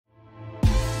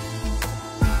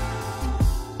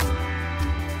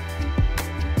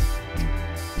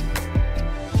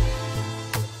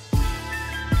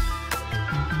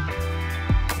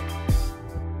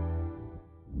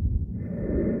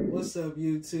up,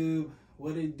 YouTube?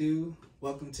 What it do?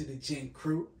 Welcome to the Gen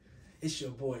Crew. It's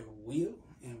your boy Will,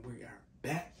 and we are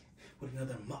back with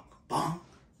another mukbang.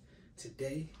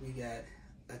 Today we got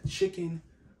a chicken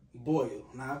boil.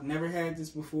 Now I've never had this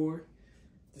before.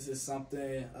 This is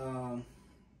something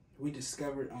we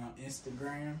discovered on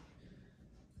Instagram.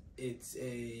 It's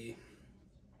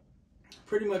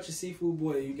pretty much a seafood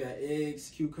boil. You got eggs,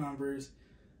 cucumbers,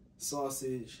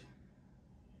 sausage,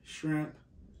 shrimp,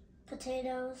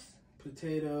 potatoes,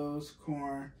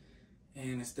 corn,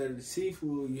 and instead of the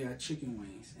seafood, you have chicken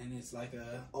wings. And it's like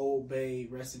a Old Bay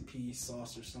recipe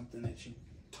sauce or something that you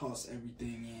toss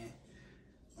everything in.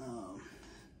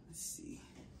 Let's see.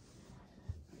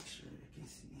 Make sure you can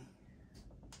see.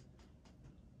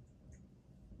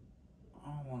 I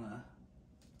don't want to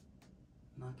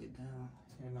knock it down.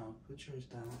 Here, no, put yours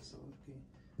down so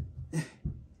okay.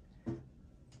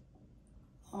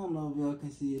 I don't know if y'all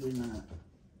can see it or not.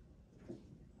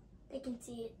 They can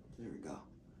see it. There we go.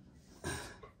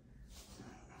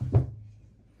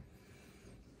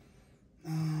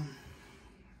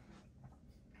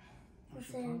 Is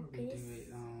there grace? Is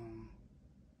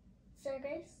there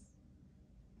grace?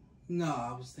 No,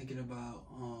 I was thinking about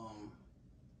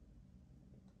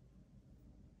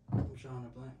I'm drawing a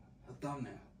blank. A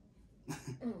thumbnail. I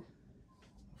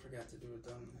forgot to do a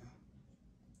thumbnail.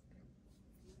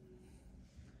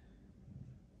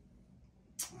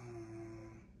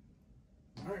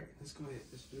 All right, let's go ahead.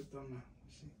 Let's do a thumbnail.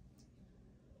 Let's see.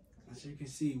 As you can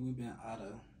see, we've been out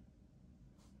of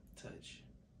touch.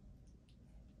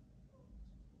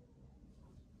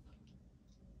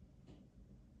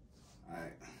 All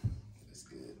right, that's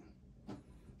good. I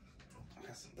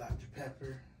got some Dr.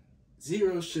 Pepper.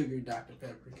 Zero sugar Dr.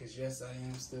 Pepper, because yes, I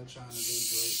am still trying to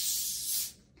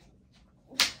lose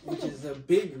weight. Which is a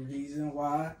big reason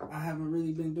why I haven't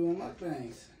really been doing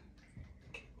mukbangs.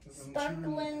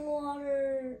 Sparkling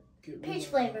water, peach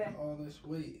flavor. All this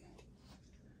weight.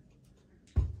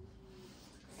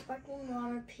 Sparkling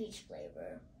water, peach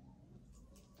flavor.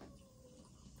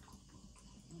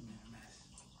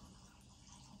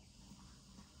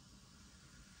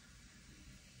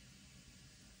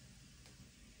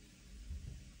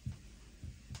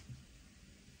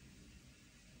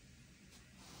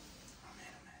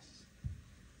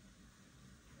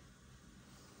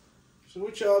 So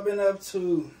what y'all been up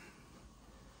to?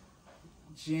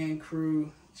 Gen Crew,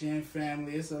 Gen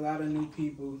family. It's a lot of new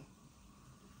people.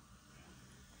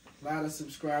 A lot of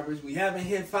subscribers. We haven't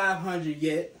hit 500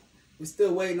 yet. We're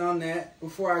still waiting on that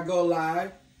before I go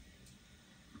live.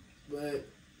 But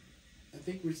I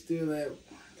think we're still at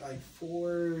like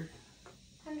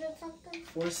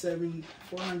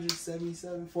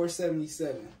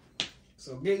 477.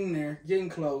 So getting there, getting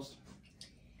close.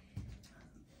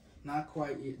 Not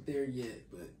quite there yet,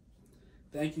 but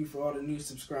thank you for all the new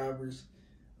subscribers.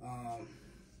 I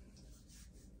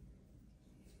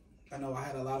know I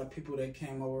had a lot of people that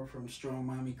came over from Strong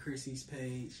Mommy Chrissy's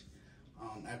page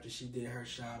after she did her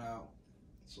shout out,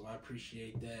 so I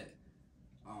appreciate that.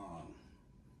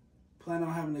 Plan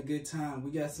on having a good time.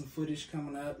 We got some footage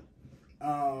coming up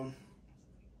from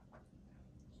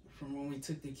when we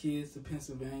took the kids to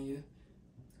Pennsylvania.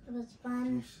 It was fun.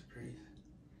 It was great.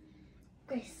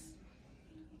 Grace.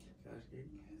 That's good.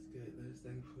 Let us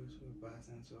thank you for his food, by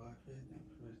sending to our faith, thank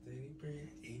you for his daily bread.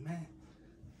 Amen.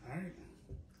 All right.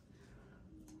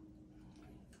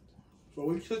 So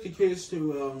we took the kids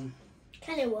to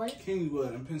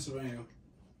Kennywood in Pennsylvania.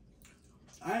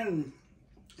 I didn't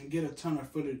get a ton of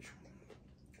footage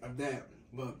of that,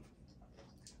 but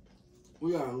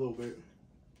we got a little bit.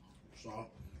 So,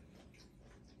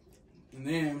 and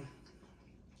then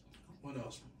what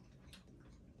else?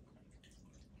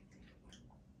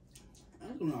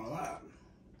 That's not a lot.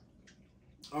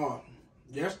 Oh,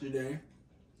 yesterday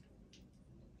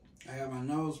I had my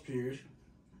nose pierced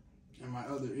and my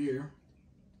other ear.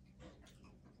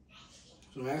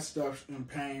 So that stuff's in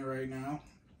pain right now.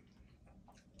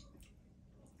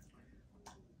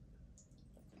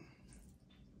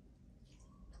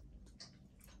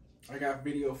 I got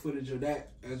video footage of that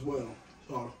as well.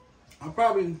 So I'll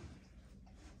probably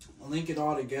link it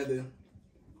all together.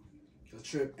 The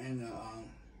trip and the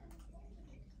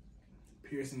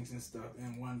piercings and stuff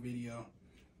in one video.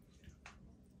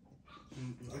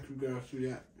 Let you guys see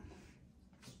that.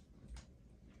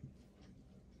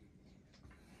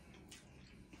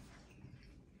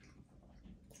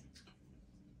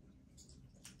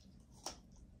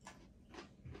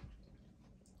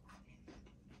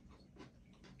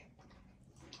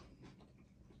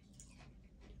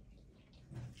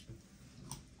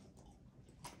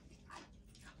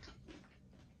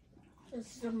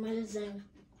 This is amazing.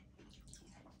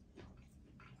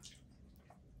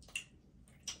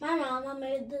 My mama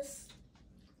made this.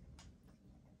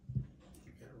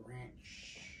 You got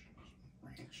ranch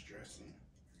dressing.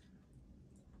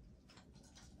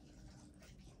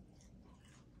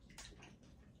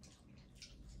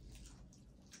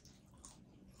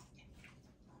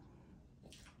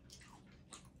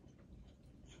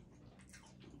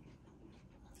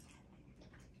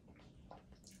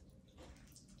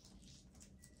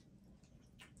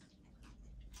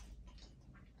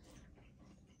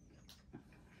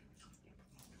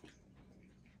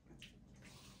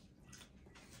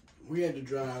 We had to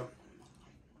drive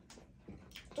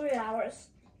 3 hours.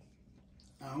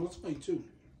 let's make 2.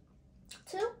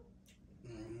 2?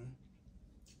 Mm-hmm.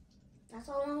 That's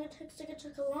how long it takes to get to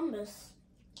Columbus.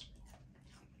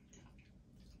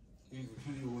 You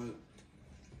know what?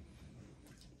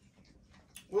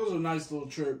 It was a nice little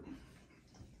trip.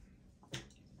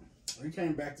 We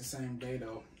came back the same day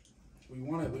though. We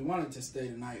wanted to stay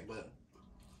the night, but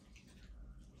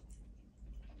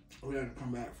we had to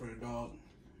come back for the dog.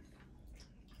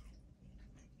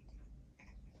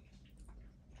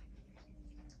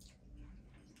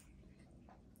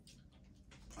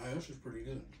 Oh, this is pretty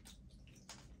good.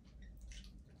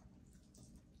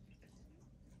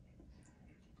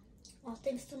 All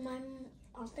thanks to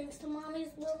mommy's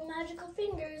little magical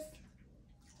fingers.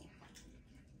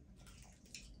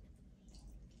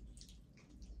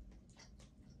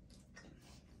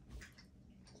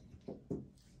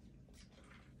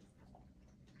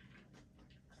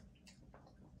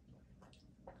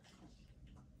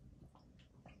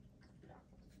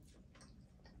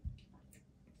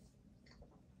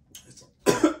 It's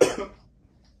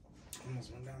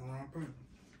almost went down the wrong part.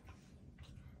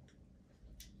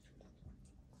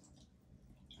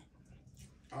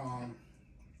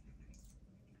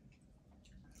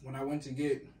 When I went to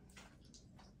get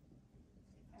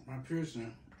my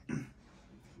piercing,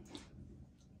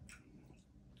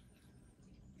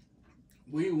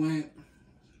 we went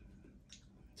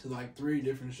to like 3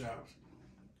 different shops.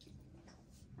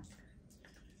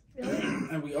 Really?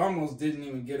 And we almost didn't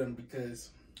even get them because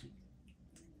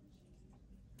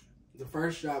the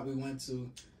first shop we went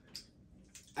to,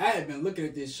 I had been looking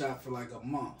at this shop for like a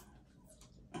month.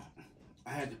 I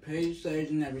had the page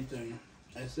saved and everything.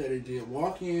 I said it did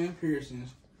walk-in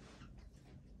piercings.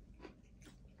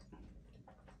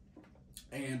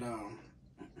 And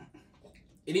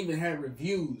it even had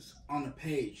reviews on the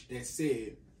page that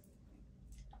said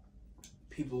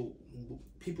people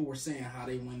were saying how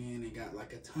they went in and got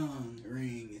like a tongue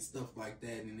ring and stuff like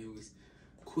that, and it was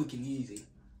quick and easy.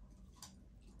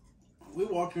 We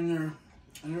walked in there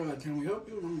and they're like, "Can we help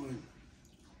you?" And I'm like,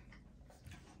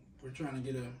 "We're trying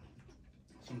to get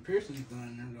some piercings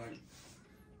done." And they're like,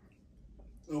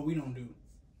 "Oh, we don't do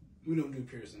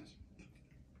piercings."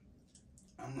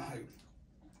 I'm like,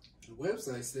 "The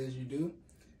website says you do."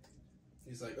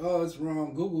 He's like, "Oh, it's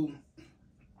wrong. Google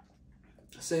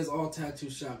says all tattoo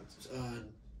shops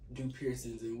do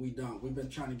piercings, and we don't. We've been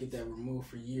trying to get that removed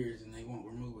for years, and they won't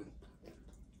remove it."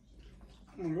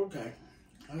 I'm like, "Okay,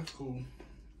 that's cool."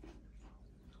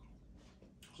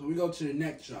 So we go to the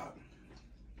next shop.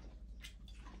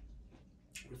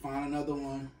 We find another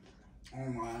one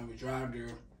online. We drive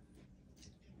there.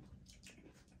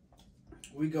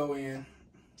 We go in,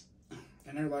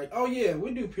 and they're like, "Oh yeah,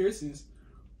 we do piercings,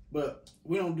 but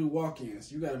we don't do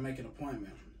walk-ins. You got to make an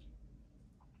appointment."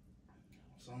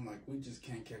 So I'm like, "We just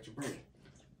can't catch a break.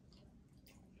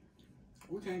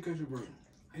 We can't catch a break."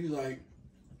 He's like,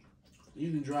 "You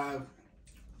can drive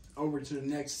over to the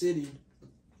next city,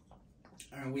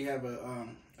 and we have a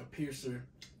piercer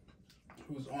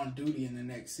who's on duty in the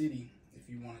next city if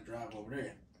you want to drive over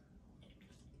there."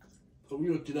 So we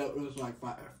looked it up. It was like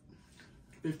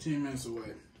 15 minutes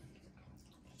away.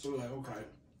 So we're like, okay.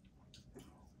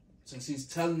 Since he's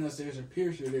telling us there's a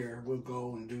piercer there, we'll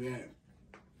go and do that.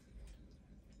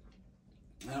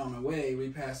 And on the way, we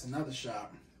passed another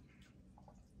shop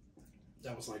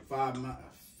that was like 5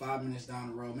 minutes down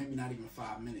the road, maybe not even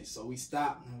 5 minutes. So we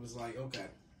stopped and was like, okay,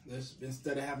 let's,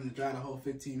 instead of having to drive the whole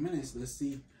 15 minutes, let's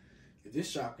see if this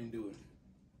shop can do it.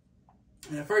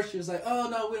 And at first she was like, "Oh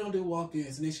no, we don't do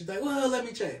walk-ins." And then she's like, "Well, let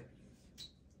me check."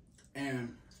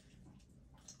 And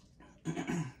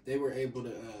they were able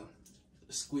to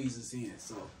squeeze us in,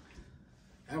 so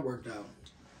that worked out.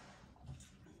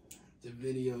 The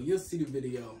video, you'll see the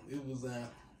video. It was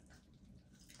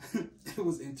it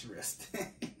was interesting.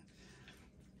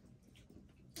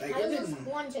 Like, How does this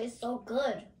corn taste so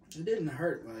good? It didn't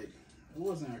hurt. Like, it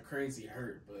wasn't a crazy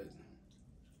hurt, but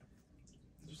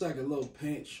it was like a little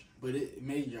pinch. But it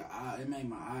made it made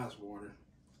my eyes water.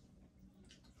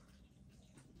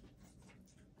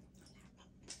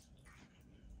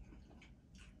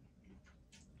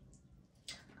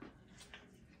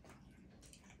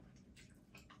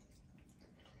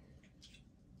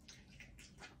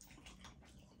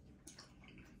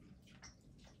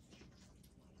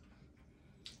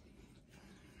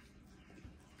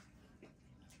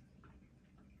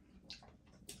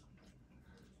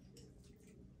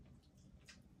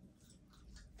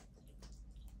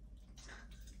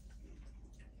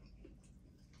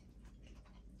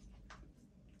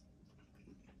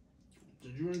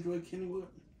 you enjoy Kennywood?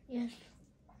 Yes.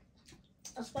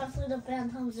 Especially the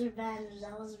Phantom's Revenge.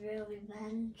 That was real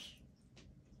revenge.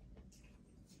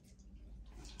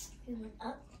 We went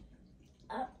up,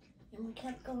 up, and we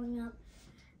kept going up.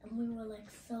 And we were like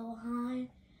so high.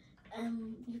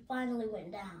 And we finally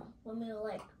went down when we were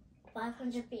like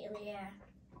 500 feet in the air.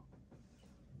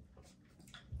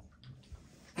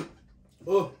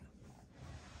 Oh.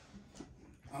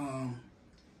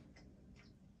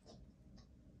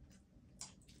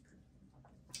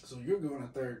 So you're going to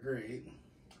third grade.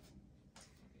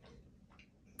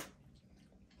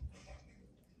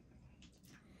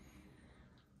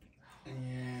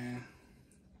 And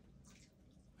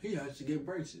he has to get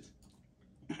braces.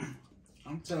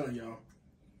 I'm telling y'all,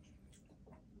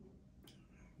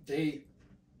 they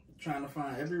trying to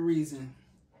find every reason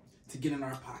to get in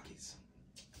our pockets.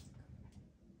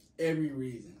 Every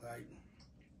reason. Like,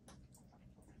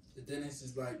 the dentist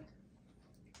is like,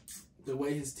 the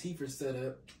way his teeth are set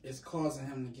up is causing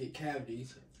him to get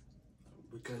cavities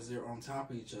because they're on top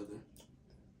of each other.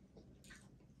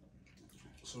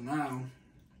 So now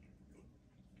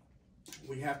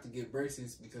we have to get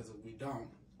braces, because if we don't,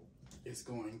 it's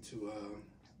going to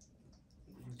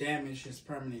damage his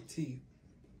permanent teeth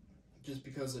just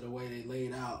because of the way they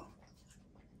laid out.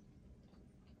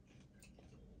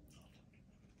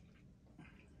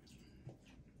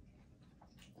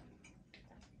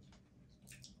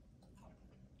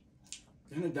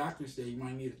 Then the doctor said you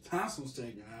might need the tonsils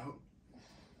taken out.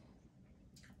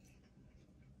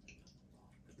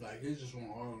 Like, they just want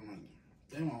all the money.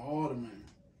 They want all the money.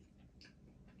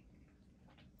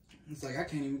 It's like, I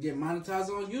can't even get monetized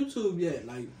on YouTube yet.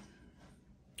 Like,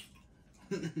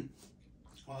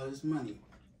 all this money.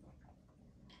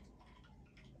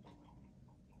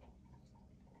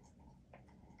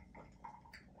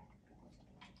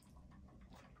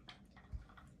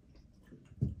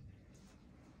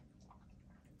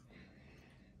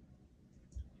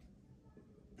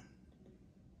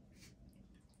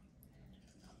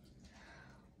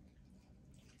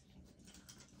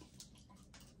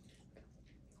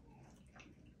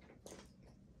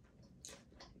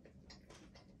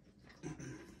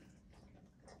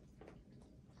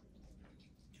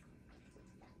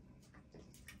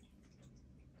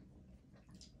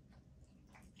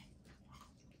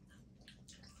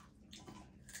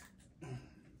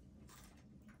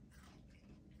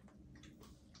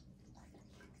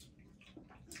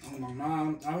 Oh, my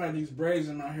mom, I've had these braids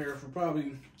in my hair for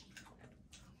probably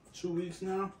 2 weeks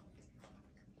now.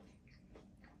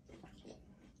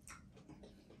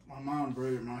 My mom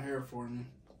braided my hair for me.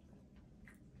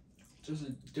 Just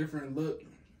a different look,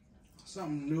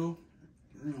 something new,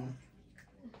 you know.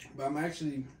 But I'm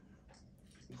actually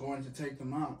going to take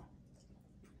them out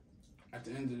at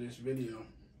the end of this video,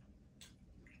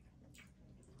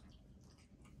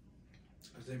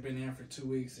 because they've been in for 2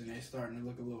 weeks and they're starting to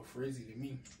look a little frizzy to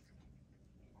me.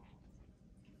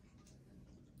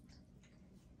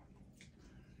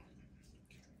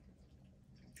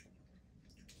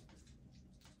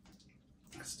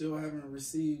 I still haven't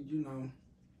received, you know,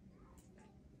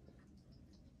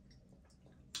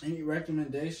 any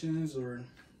recommendations or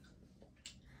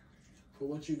for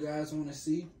what you guys want to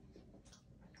see.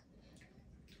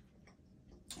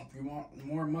 If you want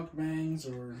more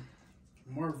mukbangs or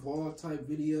more vlog type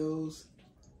videos,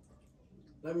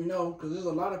 let me know, because there's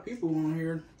a lot of people on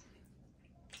here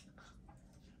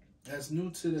that's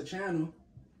new to the channel.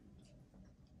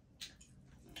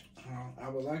 I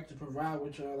would like to provide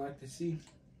what y'all like to see,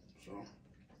 so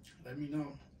let me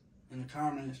know in the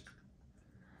comments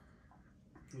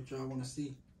what y'all want to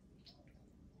see.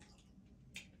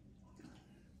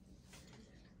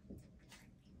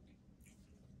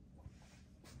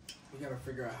 We gotta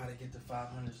figure out how to get to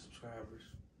 500 subscribers.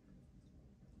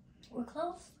 We're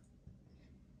close.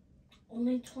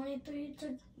 Only 23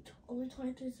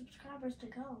 subscribers to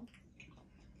go.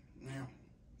 Yeah.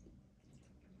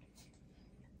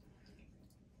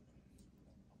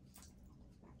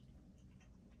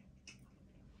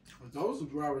 But those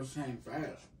subscribers came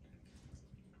fast.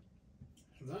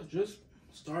 I just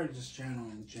started this channel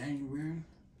in January,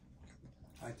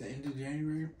 like the end of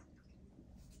January,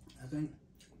 I think.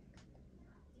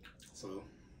 So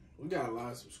we got a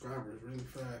lot of subscribers really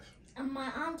fast. And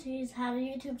my aunties had a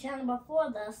YouTube channel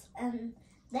before this, and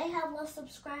they have less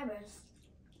subscribers.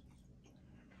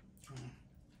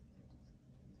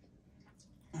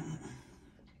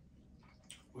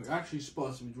 We're actually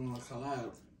supposed to be doing a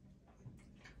collab.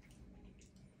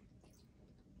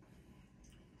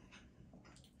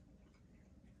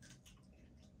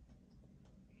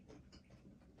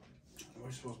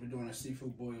 We're supposed to be doing a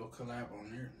seafood boil collab on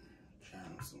their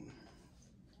channel soon.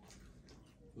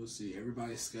 we'll see.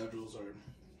 Everybody's schedules are,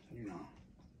 you know,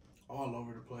 all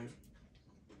over the place.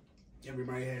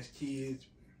 Everybody has kids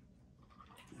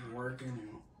and working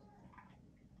and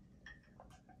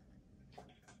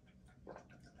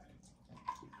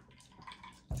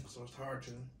so it's hard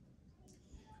to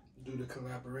do the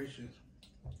collaborations.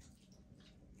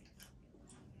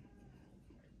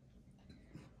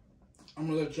 I'm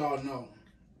gonna let y'all know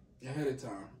ahead of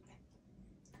time.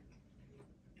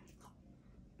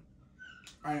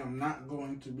 I am not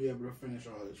going to be able to finish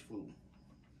all this food.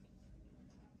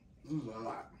 This is a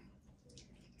lot.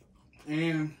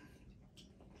 And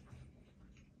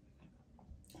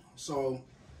so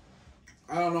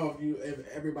I don't know if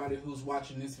everybody who's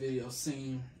watching this video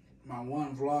seen my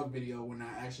one vlog video when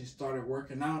I actually started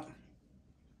working out.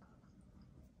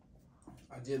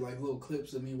 I did like little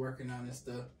clips of me working out and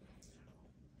stuff.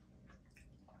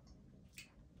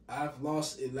 I've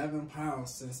lost 11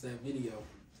 pounds since that video.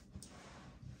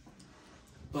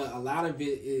 But a lot of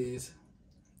it is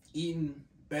eating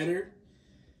better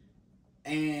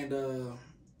and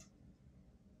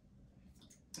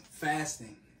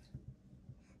fasting.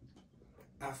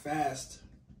 I fast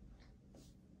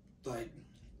like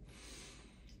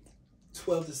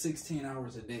 12 to 16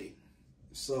 hours a day.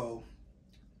 So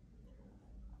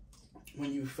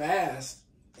when you fast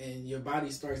and your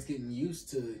body starts getting used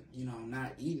to, you know,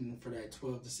 not eating for that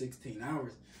 12 to 16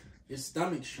 hours, your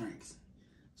stomach shrinks.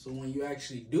 So when you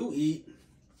actually do eat,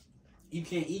 you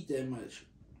can't eat that much.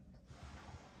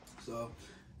 So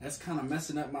that's kind of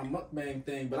messing up my mukbang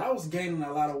thing. But I was gaining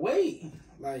a lot of weight.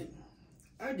 Like,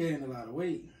 I gained a lot of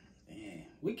weight. And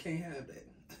we can't have that.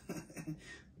 We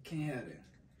can't have that.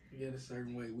 We get a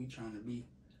certain way we trying to be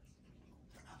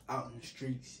out in the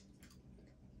streets.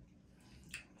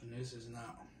 And this is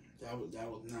not, that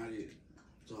was not it.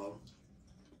 So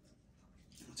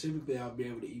typically I'll be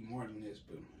able to eat more than this,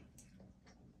 but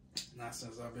not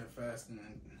since I've been fasting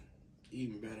and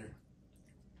eating better.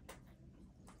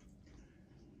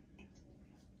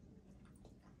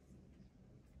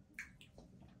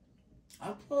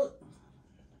 I thought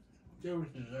there was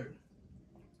dessert.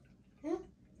 Hmm?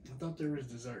 I thought there was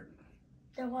dessert.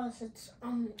 There was. It's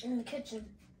in the kitchen.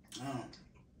 Oh.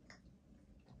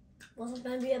 Wasn't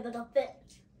gonna be able to fit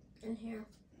in here.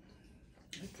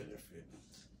 It could have fit.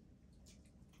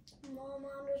 Well,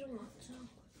 Mom doesn't want to.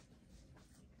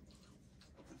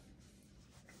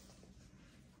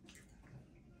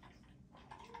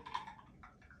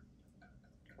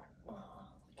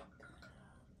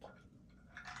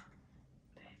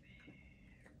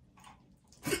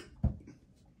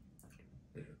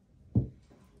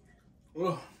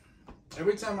 Well,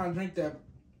 every time I drink that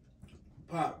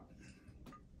pop,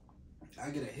 I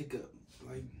get a hiccup.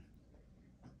 Like,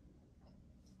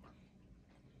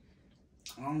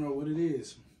 I don't know what it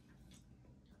is.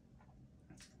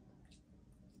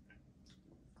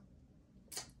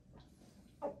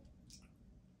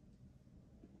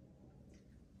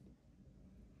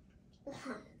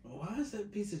 Why is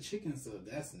that piece of chicken so?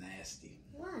 That's nasty.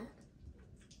 What?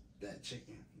 That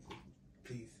chicken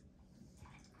piece.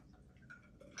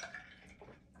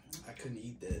 I couldn't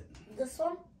eat that. This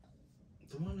one?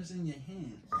 The one that's in your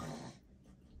hand.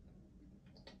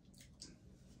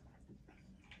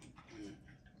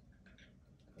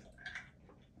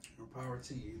 More power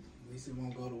to you. At least it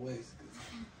won't go to waste.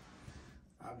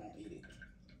 I won't eat it.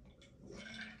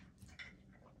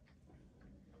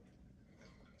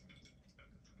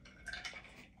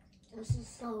 This is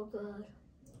so good.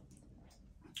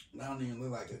 That don't even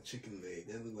look like a chicken leg.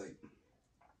 That look like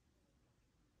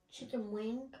chicken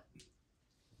wing.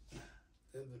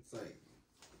 That looks like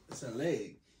it's a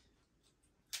leg.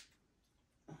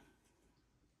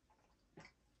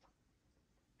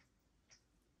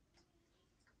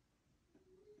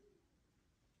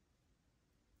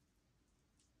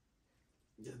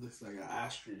 That looks like an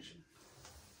ostrich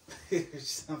or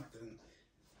something.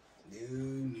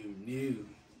 No.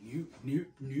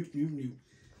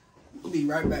 We'll be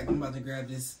right back. I'm about to grab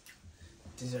this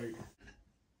dessert.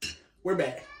 We're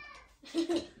back.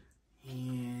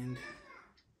 And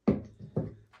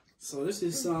so this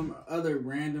is some other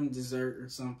random dessert or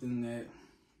something that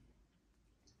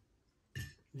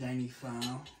Janie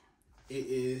found. It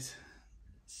is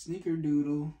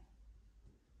snickerdoodle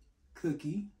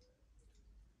cookie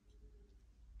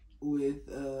with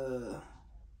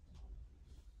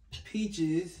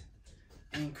peaches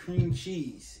and cream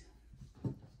cheese.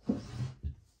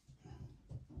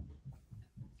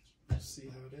 Let's see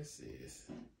how this is.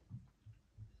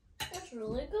 That's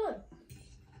really good.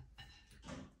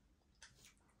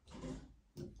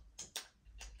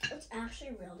 It's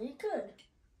actually really good.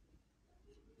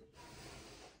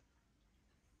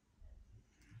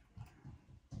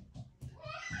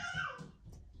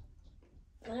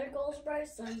 There goes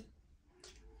Bryson.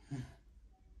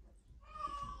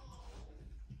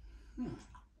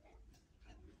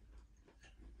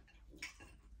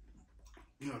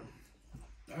 Yeah,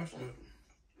 that's good.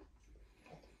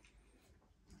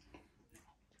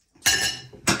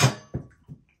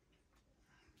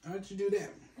 How'd you do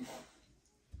that?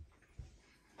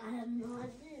 I have no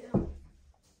idea.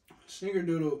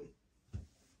 Snickerdoodle.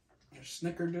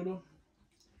 Snickerdoodle.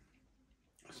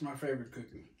 That's my favorite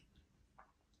cookie.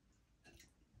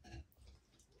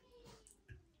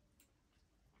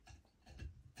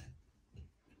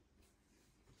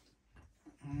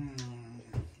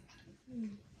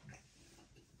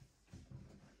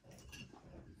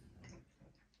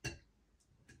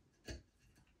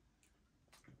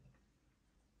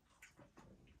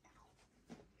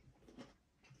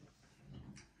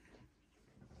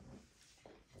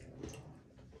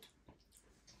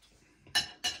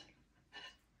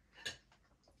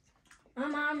 My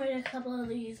mom made a couple of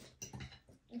these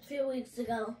a few weeks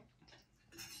ago.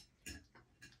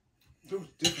 It was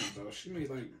different though. She made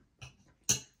like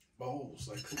bowls,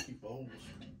 like cookie bowls.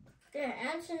 Yeah,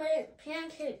 and she made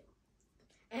pancake.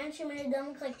 And she made them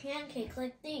look like pancakes,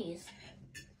 like these.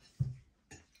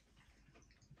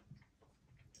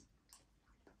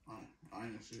 Oh, I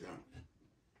didn't see that.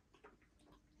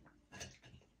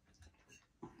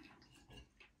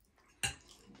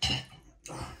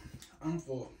 I'm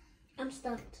full. I'm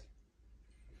stuffed.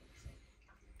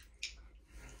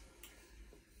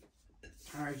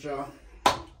 Alright, y'all.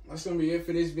 That's going to be it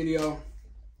for this video.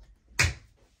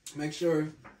 Make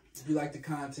sure if you like the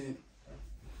content,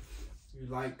 you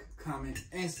like, comment,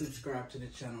 and subscribe to the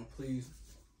channel. Please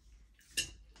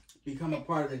become a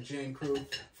part of the Gen crew.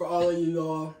 For all of you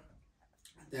all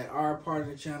that are a part of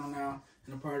the channel now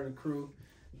and a part of the crew,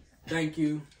 thank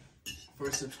you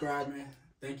for subscribing.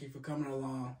 Thank you for coming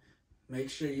along. Make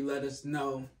sure you let us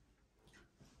know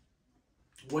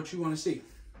what you want to see.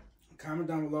 Comment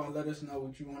down below and let us know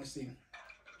what you want to see.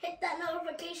 Hit that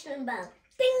notification bell.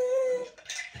 Ding!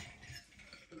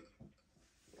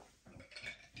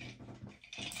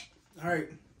 All right.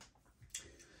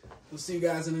 We'll see you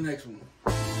guys in the next one.